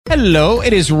Hello,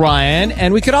 it is Ryan,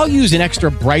 and we could all use an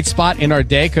extra bright spot in our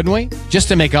day, couldn't we? Just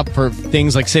to make up for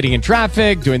things like sitting in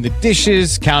traffic, doing the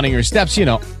dishes, counting your steps,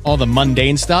 all the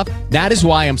mundane stuff. That is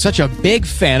why I'm such a big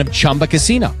fan of Chumba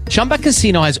Casino. Chumba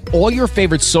Casino has all your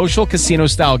favorite social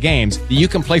casino-style games that you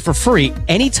can play for free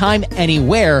anytime,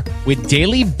 anywhere with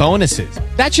daily bonuses.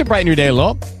 That should brighten your day a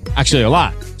little. Actually, a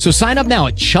lot. So sign up now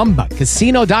at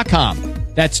ChumbaCasino.com.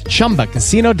 That's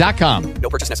ChumbaCasino.com. No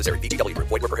purchase necessary. VGW Group.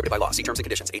 Void where prohibited by law. See terms and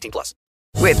conditions. 18+.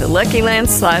 With the Lucky Land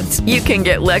Slots, you can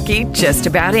get lucky just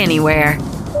about anywhere.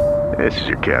 This is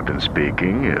your captain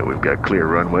speaking. We've got clear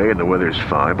runway and the weather's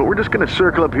fine, but we're just going to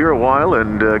circle up here a while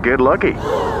and get lucky.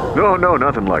 No,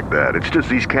 nothing like that. It's just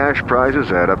these cash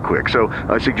prizes add up quick. So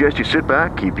I suggest you sit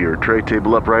back, keep your tray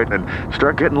table upright, and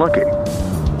start getting lucky.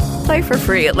 Play for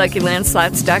free at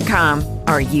LuckyLandSlots.com.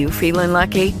 Are you feeling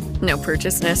lucky? No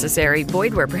purchase necessary.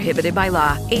 Void where prohibited by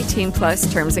law.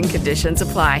 18+ terms and conditions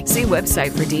apply. See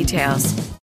website for details.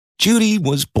 Judy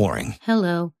was boring.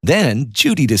 Hello. Then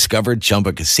Judy discovered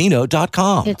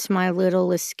ChumbaCasino.com. It's my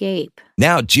little escape.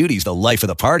 Now Judy's the life of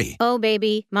the party. Oh,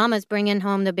 baby, mama's bringing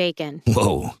home the bacon.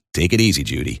 Whoa, take it easy,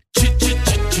 Judy.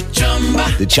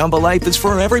 The Chumba life is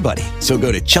for everybody. So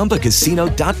go to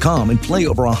ChumbaCasino.com and play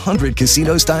over 100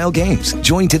 casino-style games.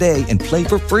 Join today and play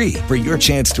for free for your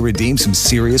chance to redeem some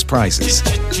serious prizes.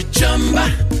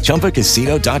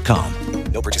 ChumbaCasino.com.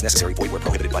 No purchase necessary. Void where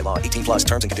prohibited by law. 18+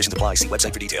 terms and conditions apply. See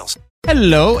website for details.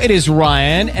 Hello, it is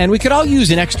Ryan, and we could all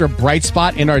use an extra bright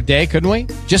spot in our day, couldn't we?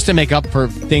 Just to make up for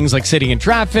things like sitting in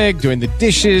traffic, doing the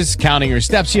dishes, counting your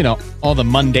steps, all the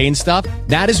mundane stuff.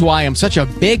 That is why I'm such a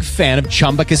big fan of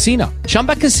Chumba Casino.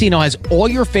 Chumba Casino has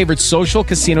all your favorite social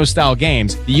casino-style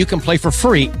games that you can play for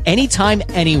free anytime,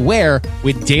 anywhere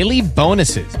with daily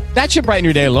bonuses. That should brighten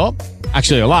your day a little.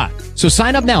 Actually, a lot. So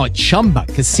sign up now at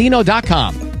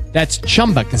ChumbaCasino.com. That's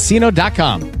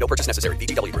ChumbaCasino.com. No purchase necessary.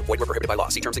 VGW Group. Void where prohibited by law.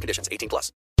 See terms and conditions. 18+.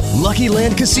 Lucky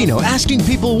Land Casino, asking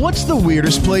people, what's the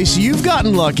weirdest place you've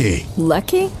gotten lucky?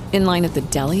 Lucky? In line at the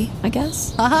deli, I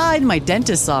guess? Aha, in my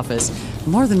dentist's office.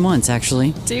 More than once,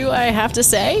 actually. Do I have to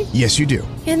say? Yes, you do.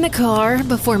 In the car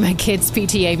before my kids'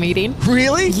 PTA meeting.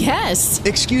 Really? Yes.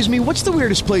 Excuse me, what's the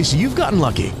weirdest place you've gotten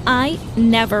lucky? I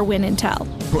never win and tell.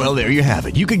 Well, there you have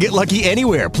it. You can get lucky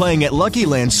anywhere, playing at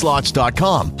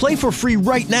LuckyLandSlots.com. Play for free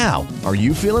right now. Are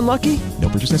you feeling lucky? No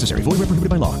purchase necessary. Void where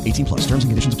prohibited by law. 18+. Terms and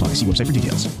conditions apply. See website for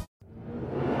details.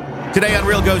 Today on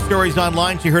Real Ghost Stories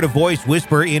Online, she heard a voice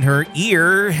whisper in her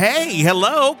ear, "Hey,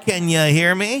 hello, can you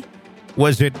hear me?"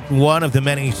 Was it one of the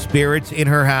many spirits in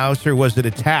her house, or was it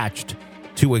attached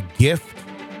to a gift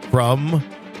from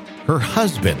her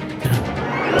husband?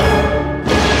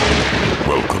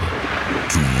 Welcome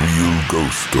to Real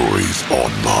Ghost Stories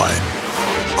Online.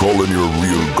 Call in your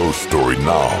real ghost story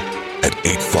now at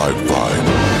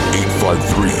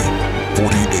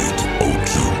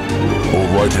 855-853-4802 or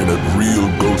write in at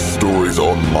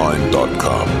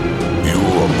realghoststoriesonline.com.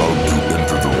 You're about to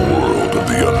enter the world of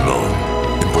the unknown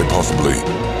and quite possibly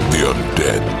the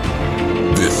undead.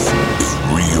 This is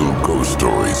Real Ghost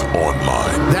Stories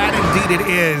Online. That indeed it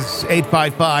is.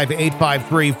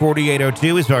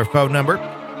 855-853-4802 is our phone number.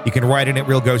 You can write in at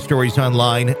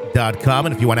realghoststoriesonline.com.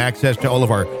 And if you want access to all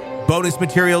of our bonus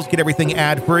materials, get everything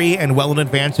ad-free and well in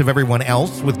advance of everyone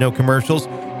else with no commercials,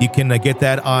 you can get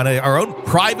that on our own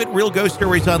private Real Ghost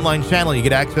Stories Online channel. You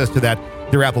get access to that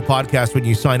through Apple Podcasts when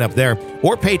you sign up there,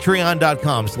 or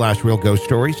patreon.com/Real Ghost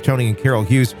Stories. Tony and Carol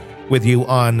Hughes with you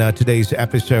on today's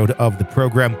episode of the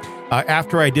program.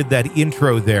 After I did that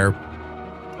intro there,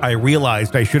 I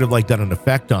realized I should have done an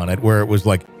effect on it where it was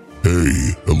like,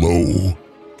 "Hey, hello,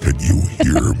 can you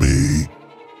hear me?"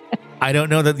 I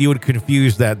don't know that you would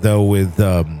confuse that, though, with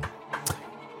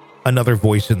another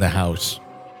voice in the house,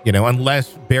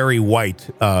 unless Barry White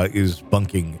is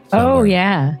bunking somewhere. Oh,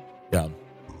 yeah. Yeah.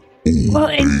 Well,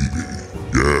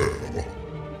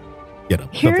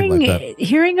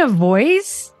 hearing a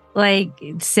voice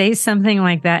say something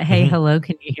like that, "Hey, hello,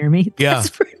 can you hear me?"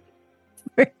 That's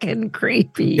freaking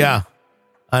creepy. Yeah,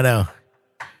 I know.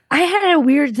 I had a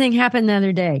weird thing happen the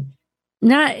other day.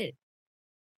 Not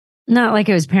like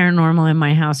it was paranormal in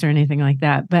my house or anything like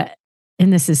that,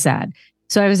 and this is sad.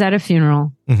 So I was at a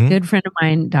funeral. Mm-hmm. A good friend of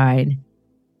mine died,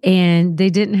 and they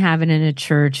didn't have it in a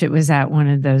church. It was at one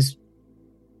of those,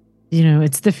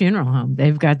 it's the funeral home.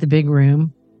 They've got the big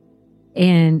room.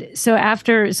 And so I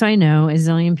know a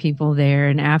zillion people there.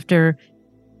 And after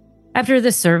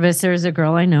the service, there's a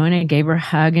girl I know, and I gave her a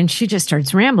hug, and she just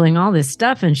starts rambling all this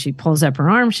stuff. And she pulls up her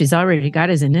arm. She's already got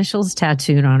his initials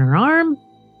tattooed on her arm,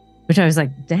 which I was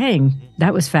like, dang,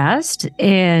 that was fast.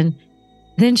 And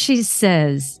then she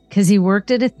says, because he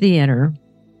worked at a theater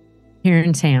here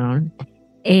in town,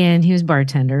 and he was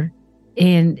bartender.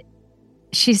 And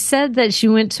she said that she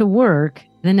went to work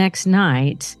the next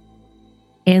night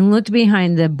and looked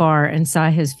behind the bar and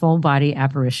saw his full body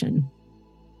apparition.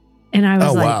 And I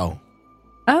was wow.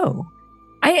 Oh,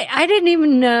 I didn't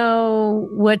even know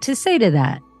what to say to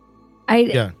that.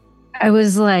 I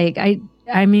was like,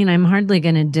 I mean, I'm hardly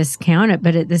going to discount it,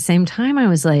 but at the same time, I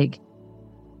was like,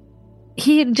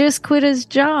 he had just quit his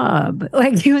job.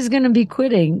 Like, he was going to be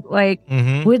quitting. Like,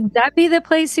 would that be the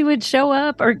place he would show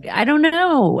up? Or I don't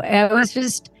know. I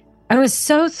was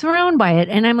so thrown by it.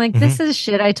 And I'm like, this is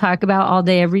shit I talk about all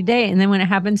day, every day. And then when it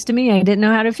happens to me, I didn't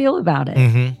know how to feel about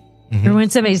it. Or when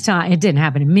somebody's telling, it didn't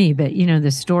happen to me, but you know,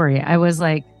 the story, I was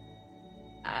like,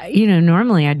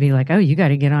 normally I'd be like, oh, you got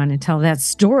to get on and tell that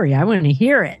story. I want to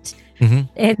hear it.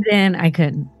 And then I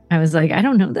couldn't. I was like, I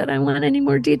don't know that I want any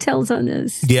more details on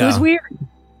this. Yeah. It was weird.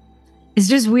 It's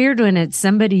just weird when it's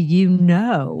somebody you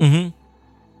know.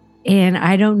 And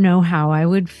I don't know how I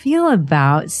would feel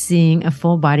about seeing a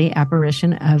full body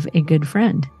apparition of a good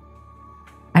friend.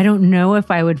 I don't know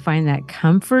if I would find that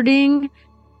comforting.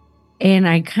 And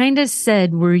I kind of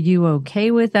said, were you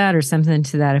okay with that or something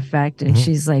to that effect? And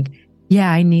she's like,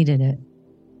 yeah, I needed it.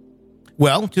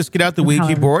 Well, just get out the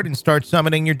Ouija board and start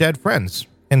summoning your dead friends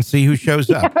and see who shows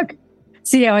up.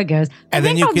 See how it goes. And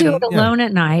then I'll do it alone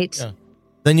at night. Yeah.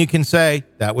 Then you can say,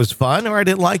 that was fun, or I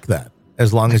didn't like that.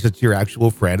 As long as it's your actual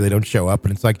friend and they don't show up.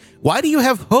 And it's like, why do you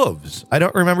have hooves? I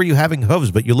don't remember you having hooves,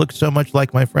 but you look so much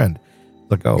like my friend.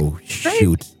 It's like, oh,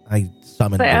 shoot. I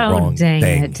summoned the wrong dang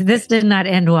thing. it. This did not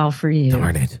end well for you.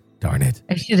 Darn it.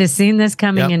 I should have seen this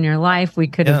coming in your life. We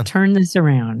could have turned this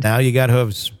around. Now you got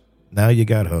hooves.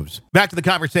 Back to the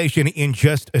conversation in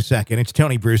just a second. It's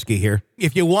Tony Bruschi here.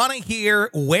 If you want to hear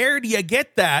where do you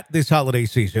get that this holiday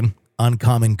season,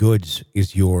 Uncommon Goods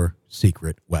is your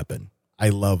secret weapon. I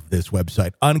love this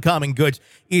website. Uncommon Goods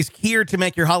is here to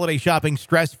make your holiday shopping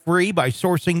stress-free by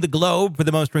sourcing the globe for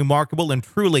the most remarkable and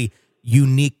truly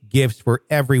unique gifts for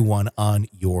everyone on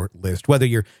your list. Whether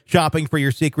you're shopping for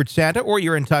your Secret Santa or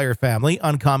your entire family,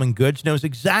 Uncommon Goods knows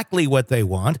exactly what they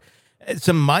want.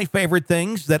 Some of my favorite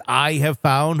things that I have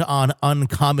found on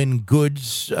Uncommon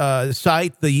Goods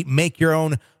site, the Make Your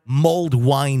Own mulled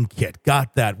wine kit.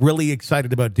 Got that. Really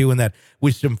excited about doing that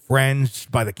with some friends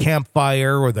by the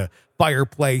campfire or the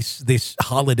fireplace this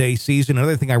holiday season.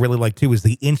 Another thing I really like, too, is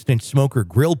the Instant Smoker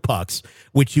Grill Pucks,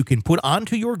 which you can put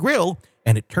onto your grill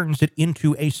and it turns it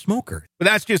into a smoker. But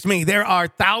that's just me. There are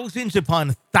thousands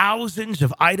upon thousands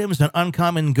of items on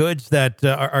Uncommon Goods that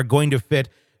are going to fit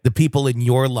the people in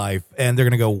your life, and they're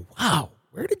going to go, wow,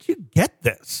 where did you get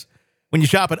this? When you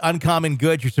shop at Uncommon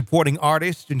Goods, you're supporting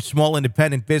artists and small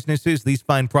independent businesses. These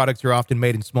fine products are often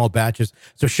made in small batches.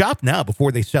 So shop now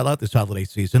before they sell out this holiday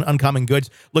season. Uncommon Goods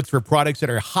looks for products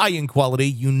that are high in quality,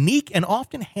 unique, and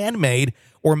often handmade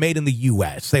or made in the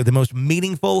U.S. They have the most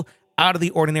meaningful,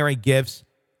 out-of-the-ordinary gifts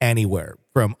anywhere.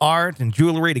 From art and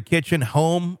jewelry to kitchen,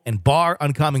 home, and bar,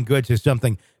 Uncommon Goods is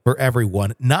something for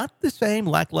everyone. Not the same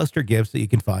lackluster gifts that you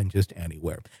can find just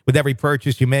anywhere. With every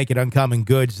purchase you make at Uncommon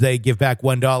Goods, they give back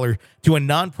 $1 to a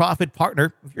nonprofit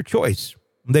partner of your choice.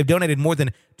 They've donated more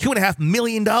than $2.5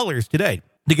 million today.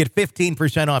 To get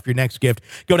 15% off your next gift,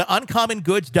 go to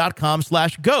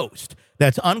uncommongoods.com/ghost.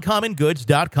 That's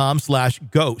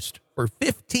uncommongoods.com/ghost for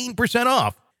 15%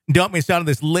 off. Don't miss out on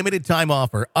this limited time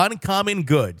offer. Uncommon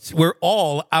Goods. We're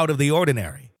all out of the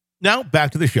ordinary. Now, back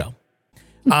to the show.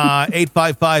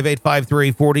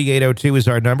 855-853-4802 is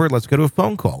our number. Let's go to a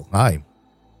phone call. Hi.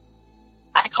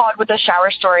 I called with a shower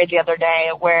story the other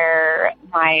day where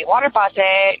my water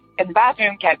faucet in the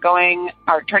bathroom kept going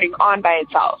or turning on by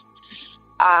itself.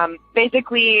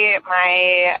 Basically,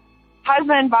 my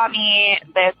husband bought me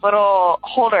this little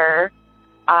holder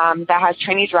that has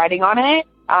Chinese writing on it.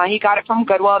 He got it from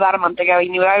Goodwill about a month ago. He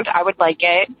knew I would like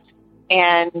it.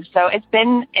 And so it's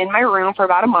been in my room for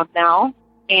about a month now.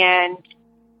 And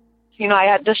I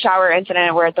had the shower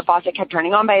incident where the faucet kept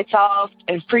turning on by itself.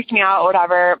 It freaked me out or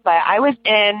whatever. But I was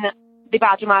in the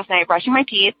bathroom last night brushing my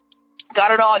teeth,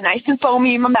 got it all nice and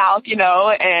foamy in my mouth, and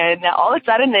all of a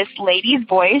sudden this lady's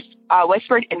voice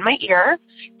whispered in my ear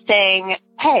saying,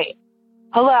 "Hey,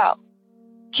 hello,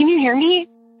 can you hear me?"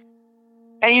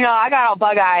 And, I got all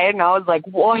bug-eyed and I was like,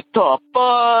 what the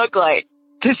fuck? Like,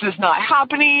 this is not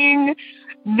happening.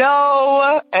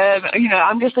 No. And,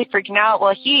 I'm just like freaking out.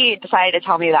 Well, he decided to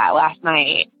tell me that last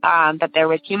night, that there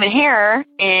was human hair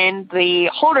in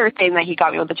the holder thing that he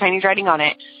got me with the Chinese writing on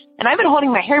it. And I've been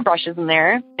holding my hairbrushes in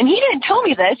there. And he didn't tell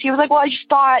me this. He was like, well, I just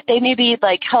thought they maybe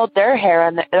held their hair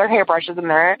and their hairbrushes in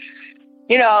there.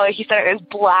 He said it was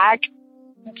black,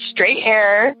 straight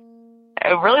hair.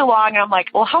 really long. And I'm like,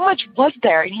 well, how much was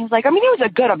there? And he was like, I mean, it was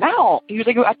a good amount. He was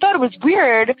like, I thought it was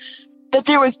weird that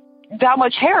there was that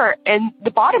much hair in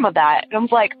the bottom of that. And I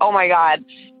was like, oh my God.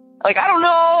 Like, I don't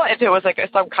know if it was like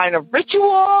some kind of ritual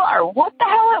or what the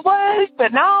hell it was,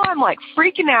 but now I'm like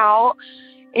freaking out,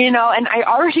 and I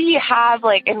already have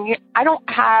and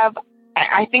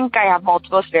I think I have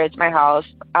multiple spirits in my house.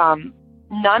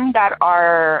 None that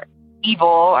are evil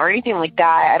or anything like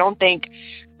that. I don't think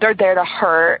they're there to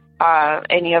hurt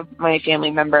any of my family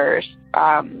members.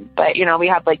 But we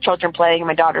have children playing in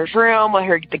my daughter's room. I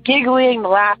heard the giggling, the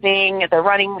laughing, the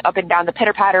running up and down, the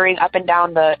pitter pattering up and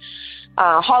down the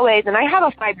hallways. And I have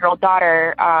a 5-year-old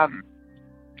daughter.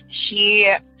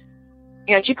 She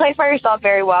plays by herself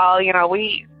very well.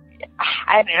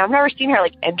 I've never seen her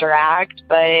interact,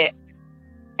 but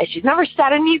she's never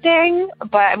said anything.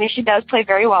 But I mean, she does play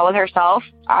very well with herself.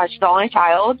 She's the only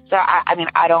child, so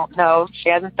I don't know. She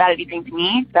hasn't said anything to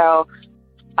me, so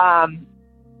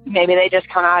maybe they just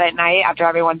come out at night after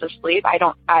everyone's asleep.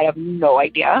 I have no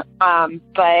idea.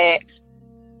 But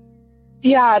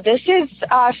yeah, this is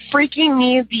freaking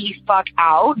me the fuck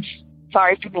out.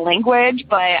 Sorry for the language,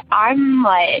 but I'm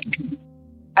I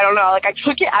don't know, I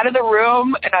took it out of the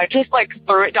room and I just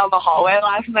threw it down the hallway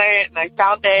last night, and I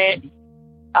found it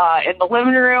in the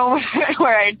living room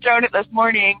where I had thrown it this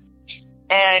morning,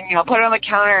 and put it on the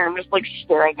counter, and I'm just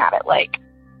staring at it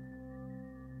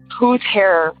whose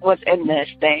hair was in this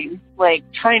thing,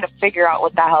 trying to figure out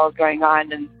what the hell is going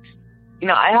on. And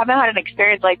I haven't had an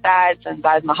experience like that since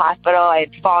I was in the hospital. I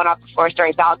had fallen off the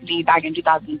 4-story balcony back in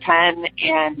 2010,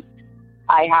 and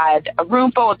I had a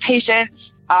room full of patients.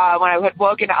 When I had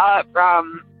woken up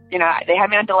from, they had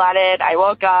me undilated. I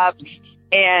woke up,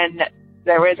 and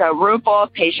there was a room full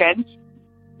of patients,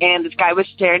 and this guy was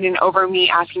standing over me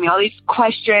asking me all these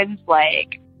questions,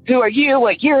 who are you?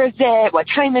 What year is it? What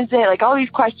time is it? All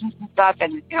these questions and stuff.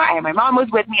 And, my mom was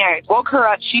with me. I woke her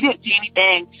up. She didn't see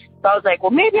anything. So I was like,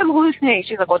 well, maybe I'm hallucinating.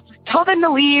 She's like, well, just tell them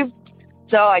to leave.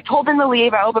 So I told them to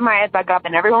leave. I opened my eyes back up,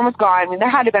 and everyone was gone. I mean, there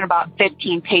had to have been about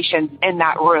 15 patients in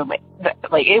that room.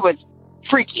 It was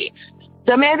freaky.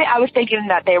 So maybe I was thinking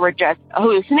that they were just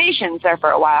hallucinations there for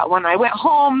a while. When I went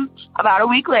home about a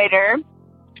week later,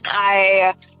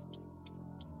 I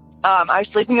was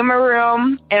sleeping in my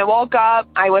room and woke up.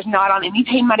 I was not on any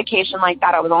pain medication like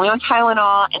that. I was only on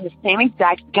Tylenol, and the same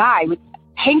exact guy was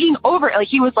hanging over,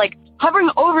 he was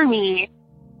hovering over me,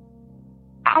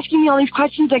 asking me all these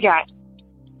questions again.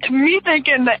 And me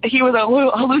thinking that he was a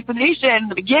hallucination in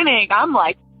the beginning, I'm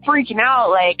freaking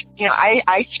out.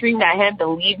 I screamed at him to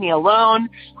leave me alone.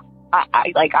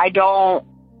 He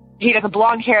doesn't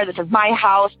belong here. This is my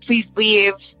house. Please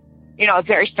leave. It's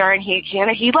very stern.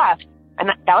 He left. And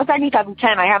that was back in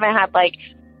 2010. I haven't had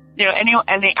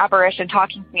any apparition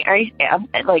talking to me or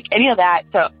any of that.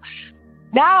 So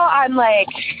now I'm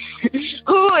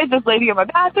who is this lady in my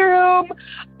bathroom?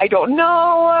 I don't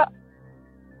know.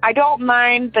 I don't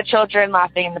mind the children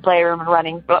laughing in the playroom and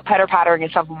running, but pitter pattering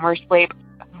and stuff when we're asleep.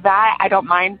 That I don't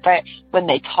mind, but when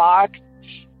they talk,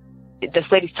 this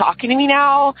lady's talking to me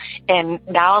now, and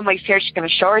now I'm scared she's going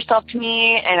to show herself to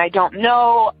me, and I don't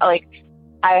know. I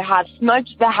have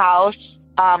smudged the house.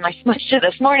 I smudged it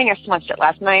this morning. I smudged it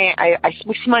last night. I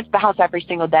smudged the house every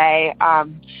single day.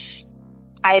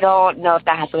 I don't know if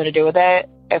that has something to do with it.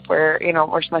 If we're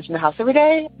smudging the house every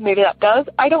day, maybe that does.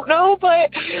 I don't know,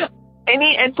 but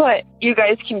any input you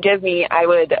guys can give me, I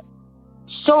would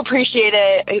so appreciate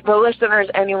it. The listeners,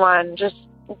 anyone, just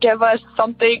give us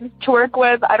something to work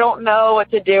with. I don't know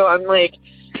what to do. I'm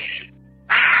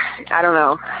I don't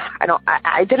know.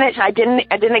 I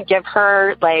didn't give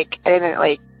her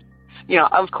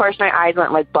of course my eyes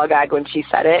went bug-eyed when she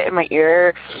said it in my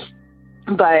ear.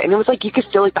 And it was you could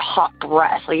feel the hot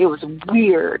breath. It was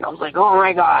weird. I was oh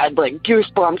my God,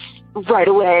 goosebumps right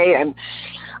away. And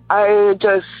I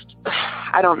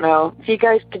don't know. If you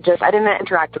guys could I didn't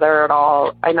interact with her at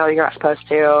all. I know you're not supposed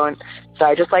to. And so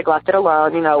I just left it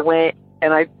alone, went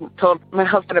and I told my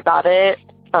husband about it.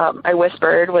 I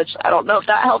whispered, which I don't know if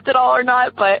that helped at all or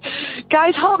not, but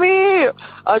guys, help me.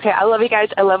 Okay. I love you guys.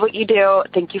 I love what you do.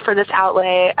 Thank you for this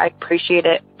outlay. I appreciate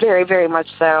it very, very much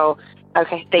so.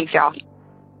 Okay. Thanks, y'all.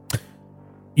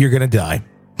 You're going to die.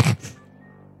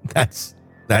 That's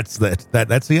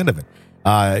the end of it.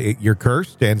 You're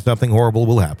cursed and something horrible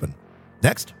will happen.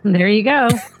 Next. There you go.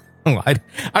 I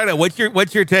don't know. What's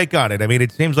your take on it? I mean,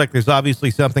 it seems like there's obviously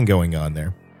something going on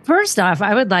there. First off,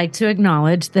 I would like to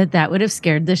acknowledge that would have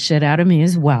scared the shit out of me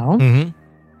as well. Mm-hmm.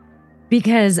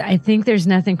 Because I think there's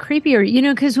nothing creepier,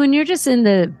 because when you're just in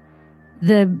the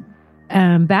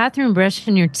bathroom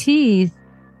brushing your teeth,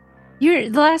 the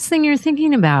last thing you're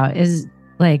thinking about is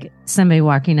like somebody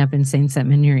walking up and saying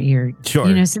something in your ear. Sure.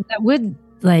 You know, so that would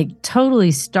like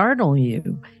totally startle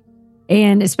you.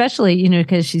 And especially, you know,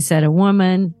 because she said a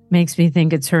woman makes me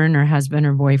think it's her and her husband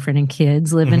or boyfriend and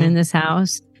kids living in this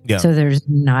house. Yeah. So there's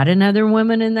not another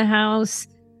woman in the house.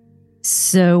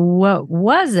 So what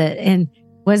was it? And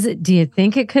was it, do you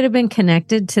think it could have been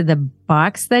connected to the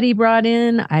box that he brought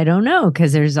in? I don't know,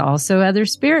 because there's also other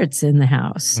spirits in the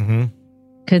house.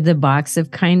 Could the box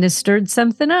have kind of stirred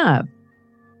something up?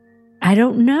 I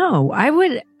don't know.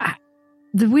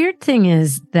 The weird thing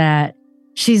is that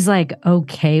she's like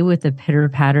okay with the pitter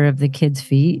patter of the kids'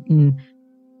 feet and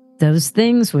those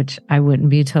things, which I wouldn't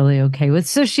be totally okay with.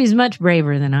 So she's much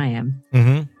braver than I am.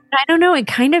 I don't know. It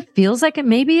kind of feels like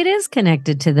maybe it is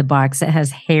connected to the box that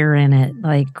has hair in it,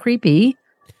 like creepy.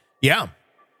 Yeah.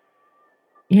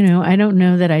 You know, I don't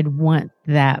know that I'd want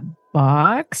that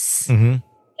box in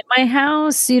my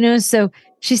house, you know. So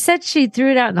she said she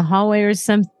threw it out in the hallway or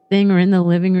something or in the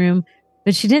living room,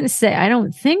 but she didn't say, I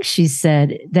don't think she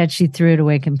said that she threw it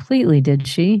away completely, did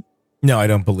she? No, I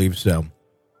don't believe so.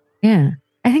 Yeah.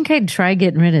 I think I'd try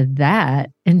getting rid of that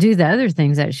and do the other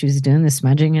things that she was doing, the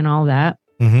smudging and all that.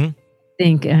 I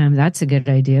think that's a good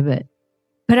idea, but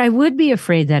I would be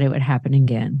afraid that it would happen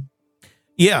again.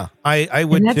 Yeah, I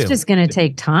would and that's too. just going to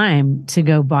take time to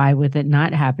go by with it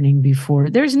not happening before.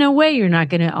 There's no way you're not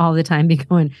going to all the time be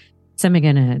going, somebody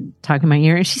going to talk in my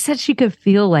ear. And she said she could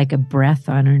feel like a breath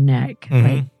on her neck.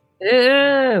 Like,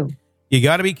 ew. You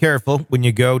got to be careful when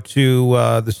you go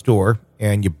to the store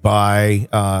and you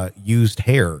buy used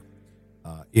hair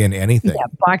in anything. Yeah,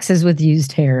 boxes with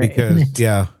used hair. Because,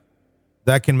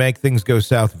 that can make things go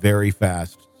south very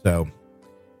fast. So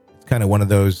it's kind of one of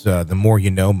those the more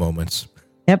you know moments.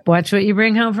 Yep, watch what you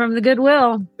bring home from the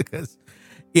Goodwill. Because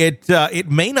it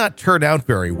may not turn out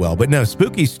very well. But no,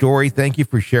 spooky story. Thank you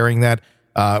for sharing that.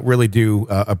 Really do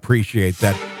appreciate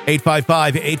that.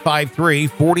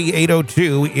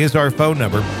 855-853-4802 is our phone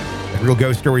number. At Real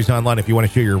Ghost Stories Online. If you want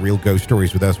to share your real ghost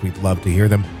stories with us, we'd love to hear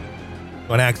them.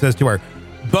 Want access to our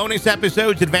bonus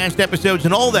episodes, advanced episodes,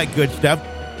 and all that good stuff.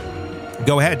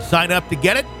 Go ahead, sign up to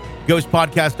get it.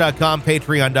 Ghostpodcast.com,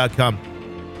 patreon.com,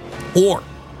 or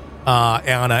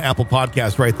on Apple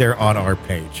Podcasts right there on our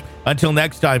page. Until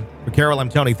next time, for Carol, I'm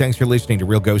Tony. Thanks for listening to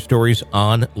Real Ghost Stories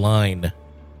Online.